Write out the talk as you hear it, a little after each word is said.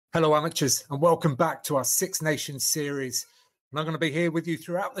Hello, amateurs, and welcome back to our Six Nations series. And I'm going to be here with you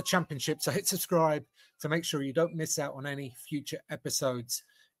throughout the championship, so hit subscribe to make sure you don't miss out on any future episodes.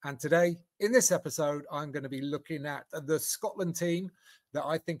 And today, in this episode, I'm going to be looking at the Scotland team that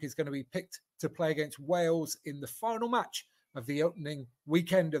I think is going to be picked to play against Wales in the final match of the opening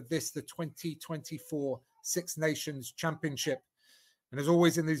weekend of the 2024 Six Nations Championship. And as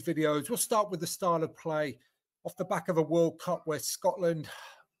always in these videos, we'll start with the style of play off the back of a World Cup where Scotland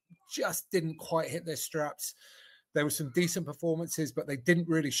just didn't quite hit their straps. There were some decent performances, but they didn't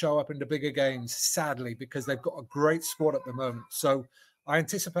really show up in the bigger games, sadly, because they've got a great squad at the moment. So I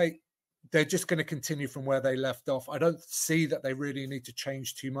anticipate they're just going to continue from where they left off. I don't see that they really need to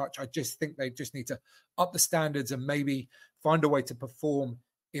change too much. I just think they just need to up the standards and maybe find a way to perform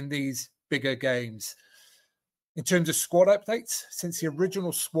in these bigger games. In terms of squad updates, since the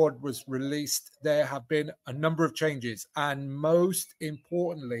original squad was released, there have been a number of changes. And most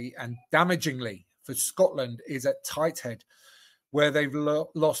importantly and damagingly for Scotland is at tight head, where they've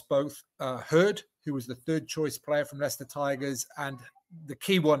lost both Hurd, who was the third choice player from Leicester Tigers, and the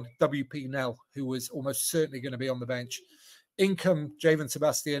key one, WP Nell, who was almost certainly going to be on the bench. In come Javan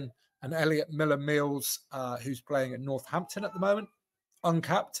Sebastian and Elliot Miller-Mills, who's playing at Northampton at the moment,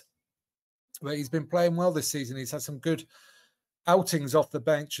 uncapped. But he's been playing well this season. He's had some good outings off the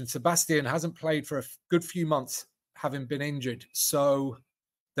bench, and Sebastian hasn't played for a good few months, having been injured. So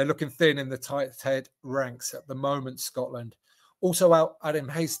they're looking thin in the tight head ranks at the moment, Scotland. Also out, Adam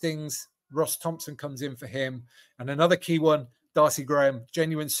Hastings, Ross Thompson comes in for him. And another key one, Darcy Graham,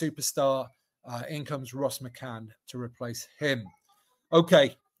 genuine superstar. In comes Ross McCann to replace him.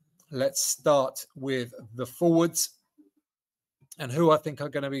 Okay, let's start with the forwards and who I think are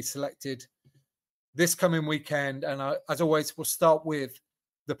going to be selected this coming weekend. And as always, we'll start with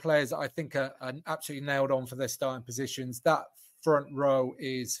the players that I think are absolutely nailed on for their starting positions. That front row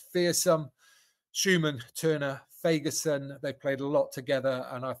is fearsome. Schumann, Turner, Fagerson, they've played a lot together,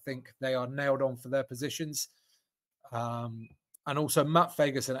 and I think they are nailed on for their positions. And also Matt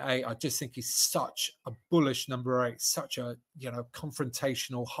Fagerson at 8, I just think he's such a bullish number 8, such a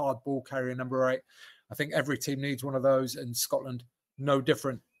confrontational, hard ball carrier number 8. I think every team needs one of those, and Scotland no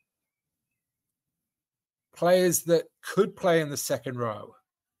different. Players that could play in the second row.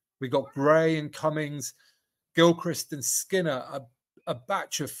 We got Gray and Cummings, Gilchrist and Skinner, a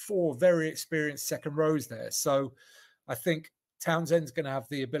batch of 4 very experienced second rows there. So I think Townsend's going to have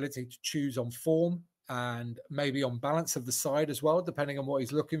the ability to choose on form and maybe on balance of the side as well, depending on what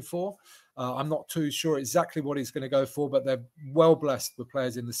he's looking for. I'm not too sure exactly what he's going to go for, but they're well blessed with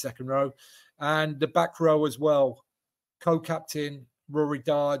players in the second row. And the back row as well, co-captain Rory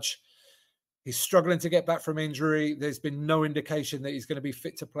Darge. He's struggling to get back from injury. There's been no indication that he's going to be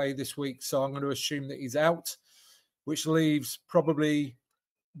fit to play this week, so I'm going to assume that he's out, which leaves probably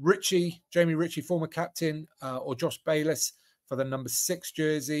Jamie Ritchie, former captain, or Josh Bayliss for the number 6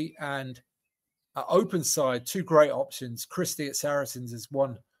 jersey. And at open side, 2 great options. Christie at Saracens has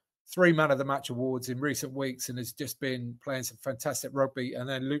won 3 Man of the Match awards in recent weeks and has just been playing some fantastic rugby. And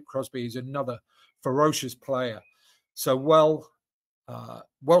then Luke Crosby is another ferocious player. So well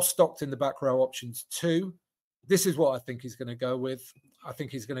stocked in the back row options too. This is what I think he's going to go with. I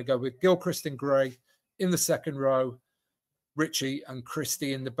think he's going to go with Gilchrist and Gray in the second row, Ritchie and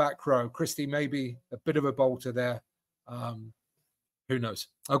Christie in the back row. Christie may be a bit of a bolter there. Who knows?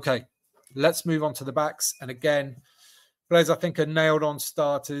 Okay, let's move on to the backs. And again, players I think are nailed on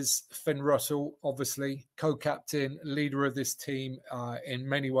starters. Finn Russell, obviously, co-captain, leader of this team in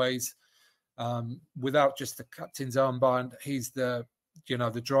many ways. Without just the captain's armband, he's the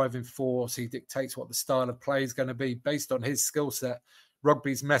driving force. He dictates what the style of play is going to be based on his skill set.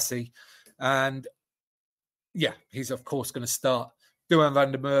 Rugby's messy. And yeah, he's of course going to start. Duhan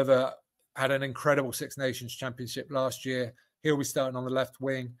van der Merwe had an incredible Six Nations Championship last year. He'll be starting on the left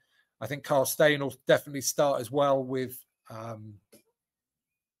wing. I think Carl Steyn will definitely start as well with the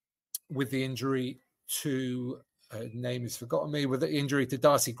injury to name is forgotten me, with the injury to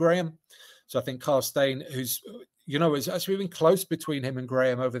Darcy Graham. So I think Carl Steyn, who's it's actually been close between him and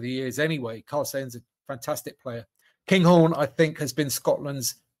Graham over the years anyway. Carl Steyn's a fantastic player. Kinghorn, I think, has been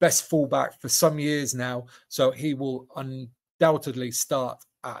Scotland's best fullback for some years now. So he will undoubtedly start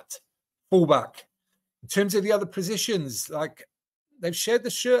at fullback. In terms of the other positions, like they've shared the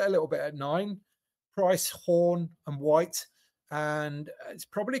shirt a little bit at 9, Price, Horn and White. And it's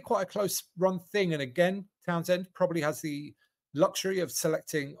probably quite a close run thing. And again, Townsend probably has the luxury of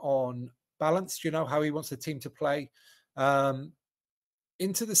selecting on balance, how he wants the team to play. Into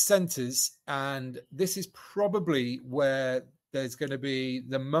the centres. And this is probably where there's going to be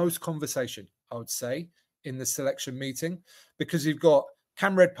the most conversation, I would say, in the selection meeting, because you've got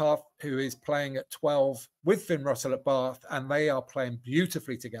Cam Redpath, who is playing at 12 with Finn Russell at Bath, and they are playing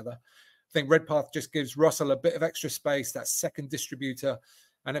beautifully together. I think Redpath just gives Russell a bit of extra space, that second distributor,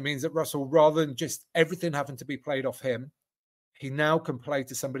 and it means that Russell, rather than just everything having to be played off him, he now can play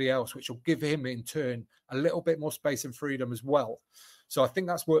to somebody else, which will give him, in turn, a little bit more space and freedom as well. So I think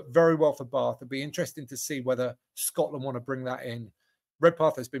that's worked very well for Bath. It'd be interesting to see whether Scotland want to bring that in.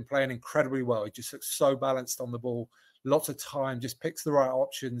 Redpath has been playing incredibly well. He just looks so balanced on the ball. Lots of time, just picks the right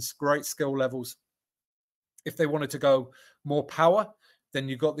options, great skill levels. If they wanted to go more power, then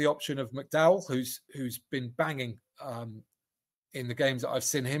you've got the option of McDowell, who's been banging in the games that I've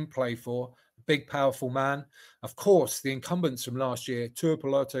seen him play for. Big, powerful man. Of course, the incumbents from last year,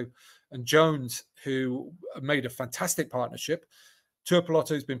 Tuipulotu and Jones, who made a fantastic partnership.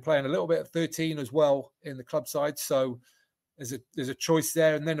 Tuipulotu's been playing a little bit at 13 as well in the club side, so there's a choice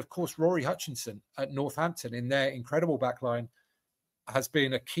there. And then, of course, Rory Hutchinson at Northampton in their incredible backline has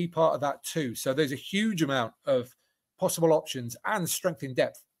been a key part of that too. So there's a huge amount of possible options and strength in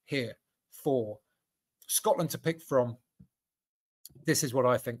depth here for Scotland to pick from. This is what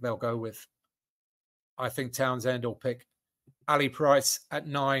I think they'll go with. I think Townsend will pick Ali Price at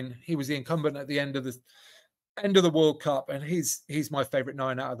 9. He was the incumbent at the end of the World Cup, and he's my favourite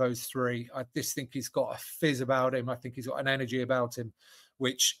 9 out of those 3. I just think he's got a fizz about him. I think he's got an energy about him,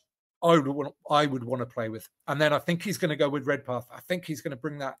 which I would want to play with. And then I think he's going to go with Redpath. I think he's going to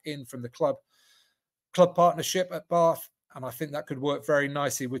bring that in from the club partnership at Bath, and I think that could work very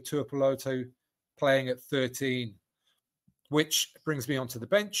nicely with Tuipulotu playing at 13, which brings me onto the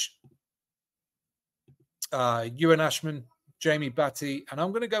bench. Ewan Ashman, Jamie Batty, and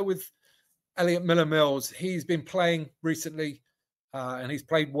I'm going to go with Elliot Miller-Mills. He's been playing recently and he's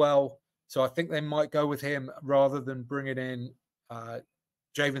played well. So I think they might go with him rather than bringing in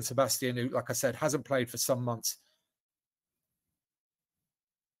Javen Sebastian, who, like I said, hasn't played for some months.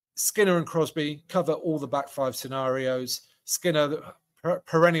 Skinner and Crosby cover all the back 5 scenarios. Skinner, the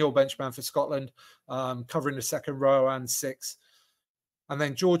perennial benchman for Scotland, covering the second row and 6. And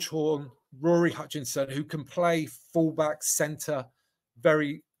then George Horn, Rory Hutchinson, who can play fullback, centre,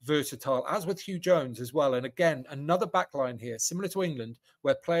 very versatile, as with Hugh Jones as well. And again, another backline here, similar to England,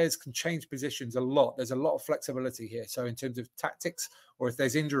 where players can change positions a lot. There's a lot of flexibility here. So in terms of tactics, or if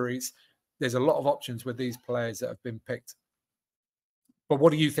there's injuries, there's a lot of options with these players that have been picked. But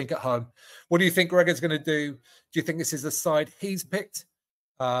what do you think at home? What do you think Gregor's going to do? Do you think this is the side he's picked?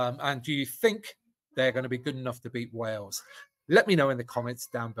 And do you think they're going to be good enough to beat Wales? Let me know in the comments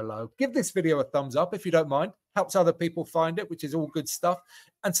down below. Give this video a thumbs up if you don't mind. Helps other people find it, which is all good stuff.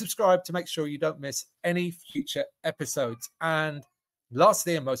 And subscribe to make sure you don't miss any future episodes. And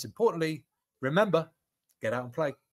lastly, and most importantly, remember, get out and play.